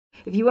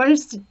If you want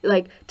to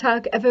like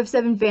talk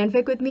FF7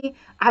 fanfic with me,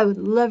 I would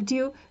love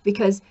to,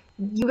 because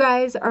you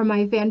guys are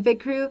my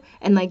fanfic crew,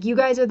 and like you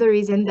guys are the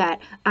reason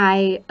that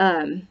I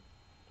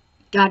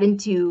got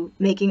into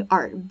making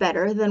art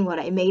better than what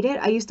I made it.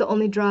 I used to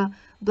only draw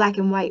black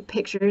and white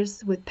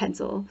pictures with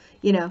pencil,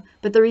 you know,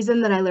 but the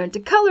reason that I learned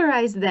to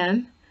colorize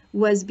them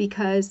was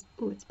because,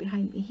 oh, it's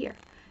behind me here,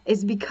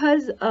 is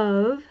because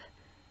of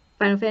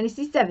Final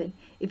Fantasy VII.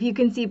 If you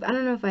can see, I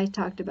don't know if I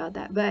talked about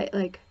that, but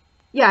like,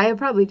 yeah, I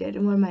probably did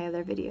in one of my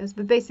other videos,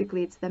 but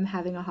basically it's them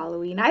having a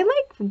Halloween. I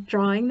like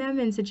drawing them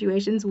in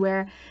situations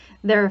where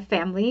they're a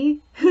family.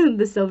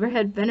 The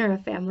Silverhead Men are a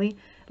family.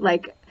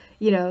 Like,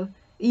 you know,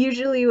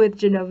 usually with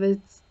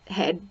Genova's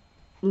head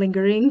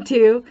lingering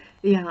too.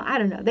 You know, I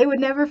don't know. They would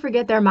never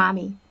forget their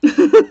mommy.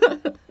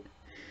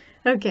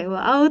 Okay,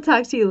 well, I'll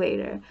talk to you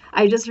later.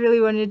 I just really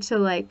wanted to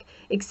like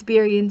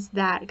experience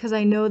that because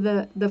I know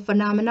the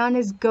phenomenon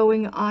is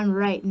going on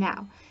right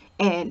now,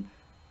 and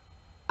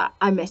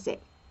I miss it.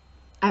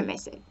 I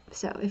miss it.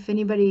 So if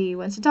anybody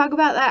wants to talk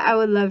about that, I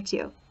would love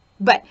to.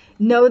 But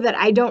know that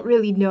I don't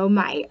really know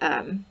my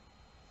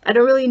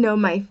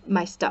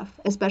stuff,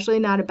 especially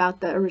not about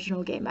the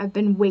original game. I've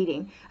been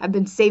waiting. I've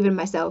been saving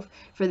myself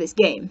for this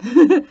game.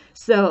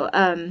 So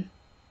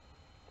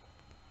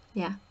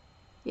yeah.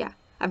 Yeah,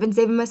 I've been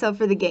saving myself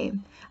for the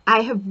game.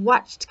 I have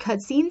watched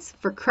cutscenes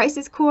for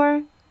Crisis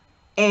Core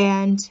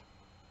and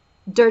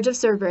Dirge of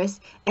Cerberus,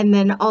 and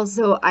then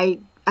also I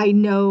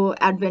know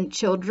Advent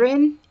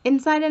Children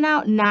inside and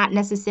out, not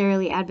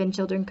necessarily Advent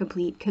Children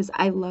complete because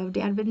I loved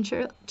Advent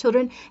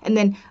Children, and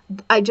then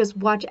I just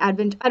watch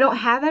Advent. I don't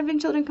have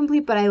Advent Children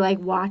complete, but I like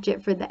watch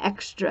it for the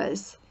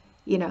extras,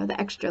 you know,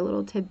 the extra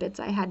little tidbits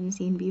I hadn't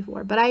seen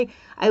before. But I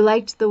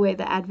liked the way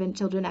the Advent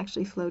Children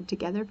actually flowed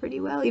together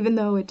pretty well, even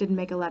though it didn't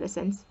make a lot of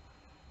sense.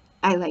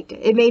 I liked it.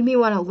 It made me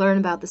want to learn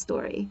about the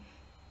story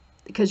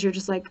because you're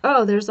just like,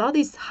 oh, there's all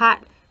these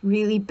hot,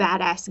 really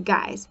badass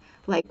guys.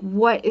 Like,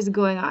 what is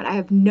going on? I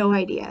have no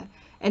idea.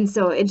 And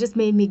so it just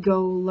made me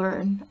go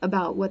learn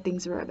about what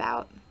things were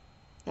about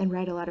and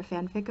write a lot of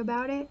fanfic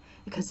about it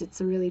because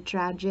it's a really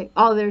tragic,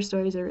 all their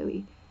stories are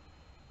really,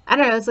 I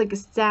don't know, it's like a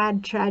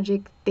sad,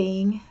 tragic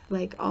thing,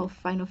 like all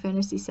Final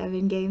Fantasy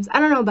VII games. I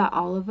don't know about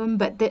all of them,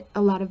 but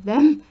a lot of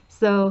them.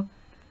 So,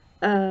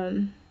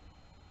 yeah,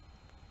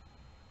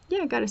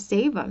 gotta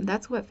save them.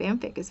 That's what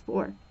fanfic is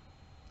for.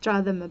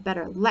 Draw them a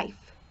better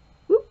life.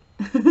 Whoop.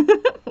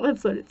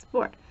 That's what it's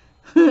for.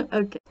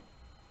 Okay.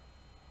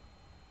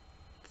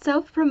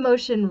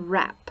 Self-promotion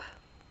rap.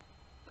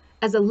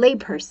 As a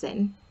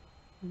layperson,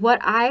 what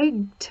I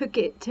took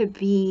it to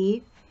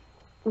be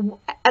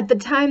at the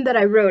time that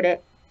I wrote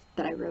it,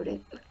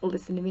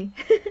 listen to me.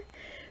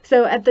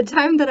 So at the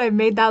time that I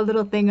made that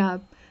little thing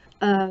up,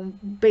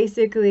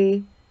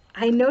 basically,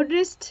 I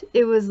noticed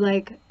it was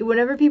like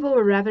whenever people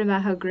were rapping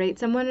about how great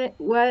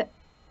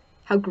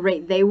how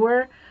great they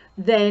were,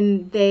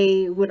 then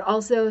they would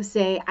also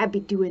say, I'd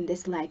be doing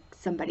this like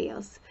somebody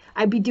else.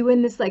 I'd be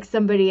doing this like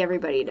somebody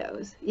everybody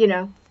knows, you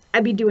know?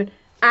 I'd be doing,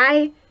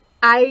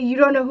 you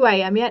don't know who I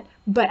am yet,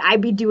 but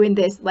I'd be doing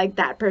this like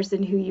that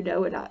person who you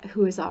know and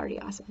who is already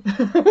awesome.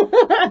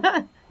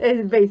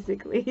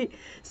 Basically.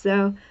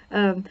 So,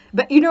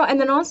 but you know,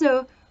 and then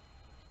also,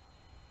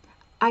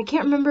 I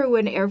can't remember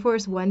when Air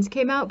Force Ones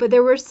came out, but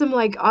there were some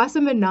like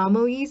awesome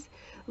anomalies.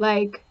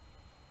 Like,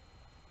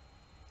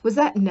 was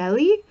that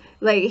Nelly?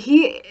 Like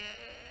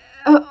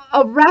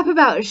a rap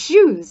about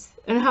shoes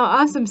and how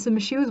awesome some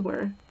shoes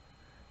were.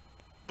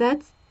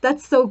 That's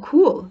so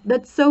cool.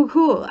 That's so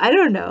cool. I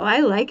don't know. I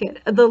like it.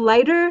 The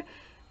lighter,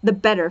 the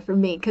better for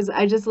me, because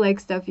I just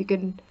like stuff you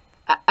can.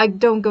 I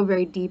don't go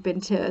very deep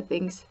into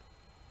things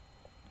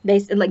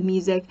based like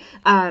music,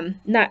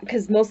 not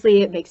because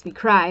mostly it makes me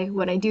cry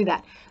when I do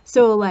that.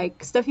 So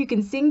like stuff you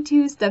can sing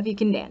to, stuff you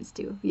can dance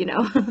to, you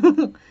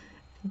know.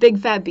 Big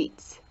fat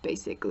beats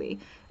basically.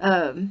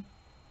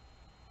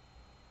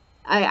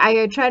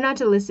 I try not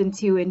to listen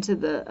too into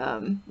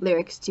the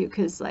lyrics too,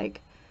 because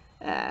like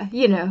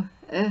you know,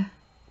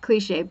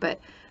 cliche, but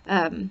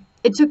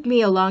it took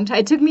me a long time.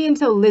 It took me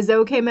until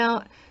Lizzo came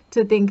out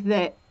to think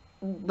that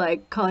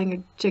like calling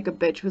a chick a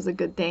bitch was a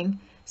good thing.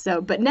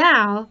 So but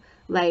now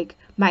like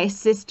my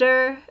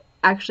sister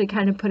actually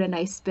kind of put a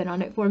nice spin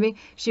on it for me.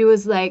 She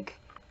was like,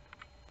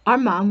 our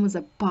mom was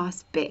a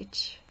boss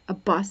bitch,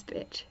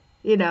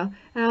 you know?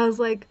 And I was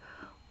like,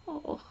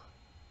 oh,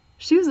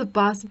 she was a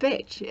boss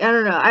bitch. I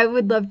don't know. I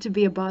would love to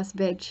be a boss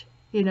bitch,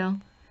 you know?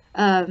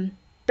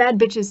 Bad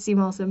bitches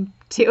seem awesome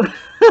too.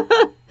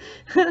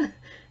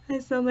 I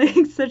sound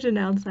like such an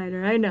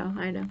outsider. I know.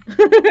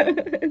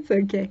 It's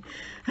okay.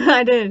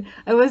 I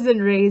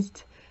wasn't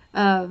raised,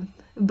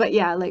 but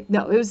yeah, like,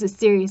 no, it was a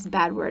serious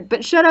bad word.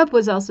 But shut up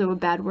was also a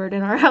bad word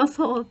in our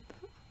household.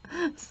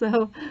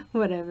 So,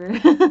 whatever.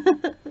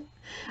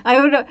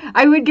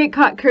 I would get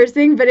caught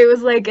cursing, but it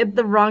was like at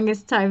the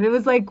wrongest time. It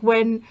was like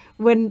when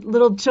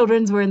little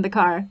childrens were in the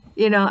car.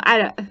 You know, I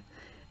don't.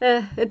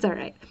 It's all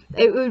right.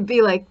 It would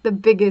be like the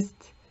biggest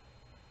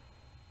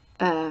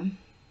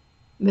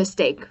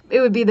mistake.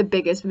 It would be the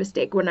biggest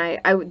mistake when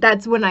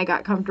that's when I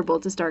got comfortable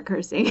to start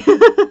cursing.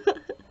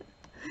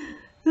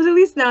 But at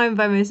least now I'm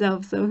by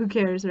myself, so who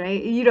cares,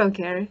 right? You don't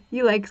care.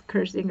 You like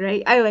cursing,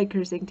 right? I like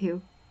cursing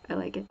too. I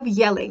like it.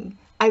 Yelling.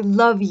 I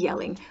love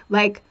yelling.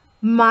 Like,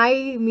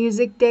 my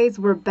music days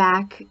were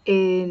back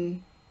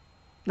in,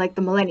 like,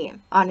 the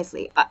millennium,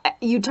 honestly.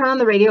 You turn on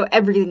the radio,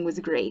 everything was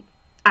great.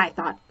 I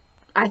thought.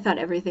 I thought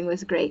everything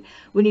was great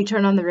when you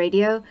turn on the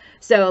radio.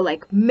 So,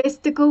 like,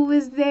 Mystical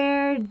was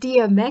there,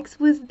 DMX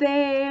was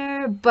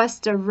there,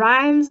 Busta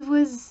Rhymes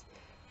was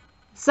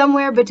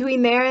somewhere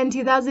between there and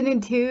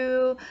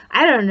 2002.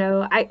 I don't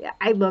know.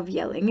 I love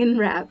yelling in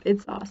rap.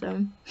 It's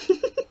awesome.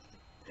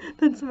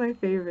 That's my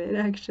favorite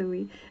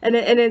actually. And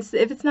it's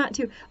if it's not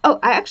too. Oh,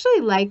 I actually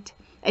liked,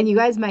 and you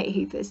guys might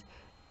hate this,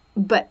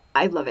 but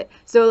I love it.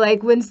 So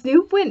like when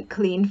Snoop went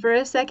clean for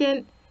a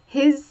second,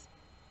 his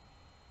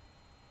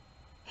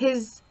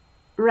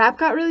rap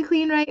got really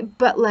clean, right?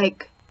 But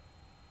like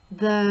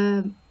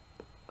the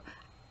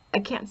I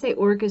can't say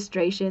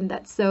orchestration.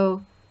 That's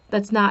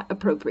not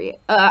appropriate.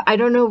 I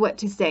don't know what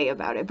to say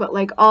about it, but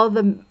like all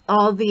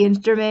the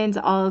instruments,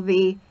 all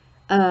the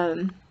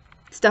um,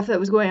 stuff that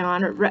was going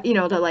on, you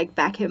know, to like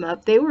back him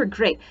up, they were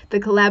great. The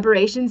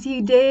collaborations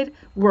he did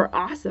were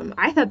awesome.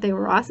 I thought they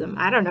were awesome.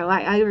 I don't know.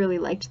 I really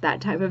liked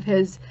that time of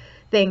his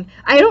thing.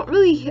 I don't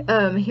really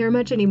hear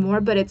much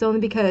anymore, but it's only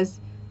because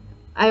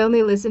I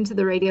only listen to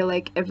the radio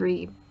like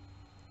every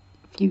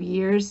few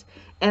years,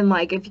 and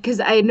like if because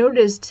I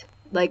noticed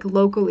like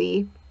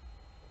locally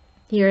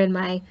here in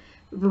my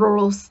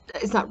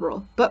it's not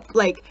rural, but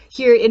like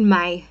here in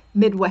my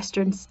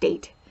Midwestern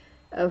state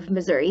of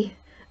Missouri,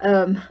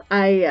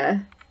 I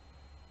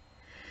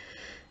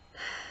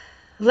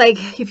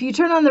like if you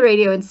turn on the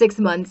radio in 6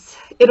 months,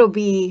 it'll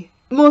be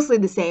mostly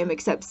the same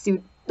except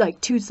like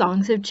two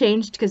songs have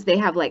changed because they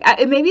have like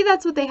maybe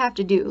that's what they have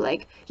to do,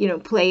 like you know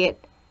play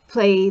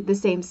the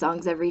same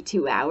songs every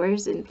 2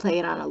 hours and play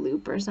it on a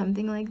loop or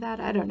something like that.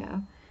 I don't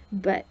know,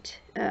 but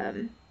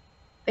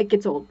it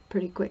gets old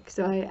pretty quick,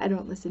 so I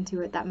don't listen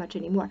to it that much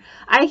anymore.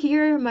 I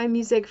hear my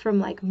music from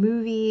like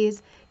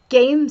movies,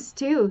 games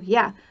too.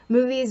 Yeah,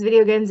 movies,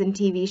 video games, and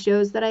TV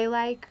shows that I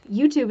like.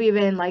 YouTube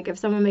even, like if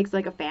someone makes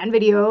like a fan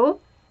video,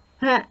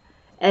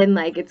 and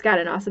like it's got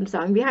an awesome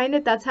song behind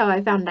it. That's how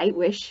I found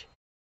Nightwish.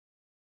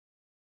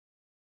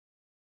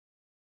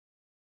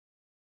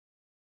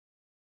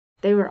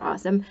 They were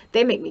awesome.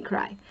 They make me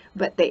cry,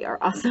 but they are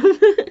awesome.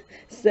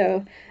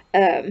 So,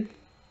 yeah,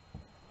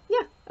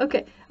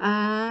 okay.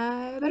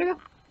 I better go.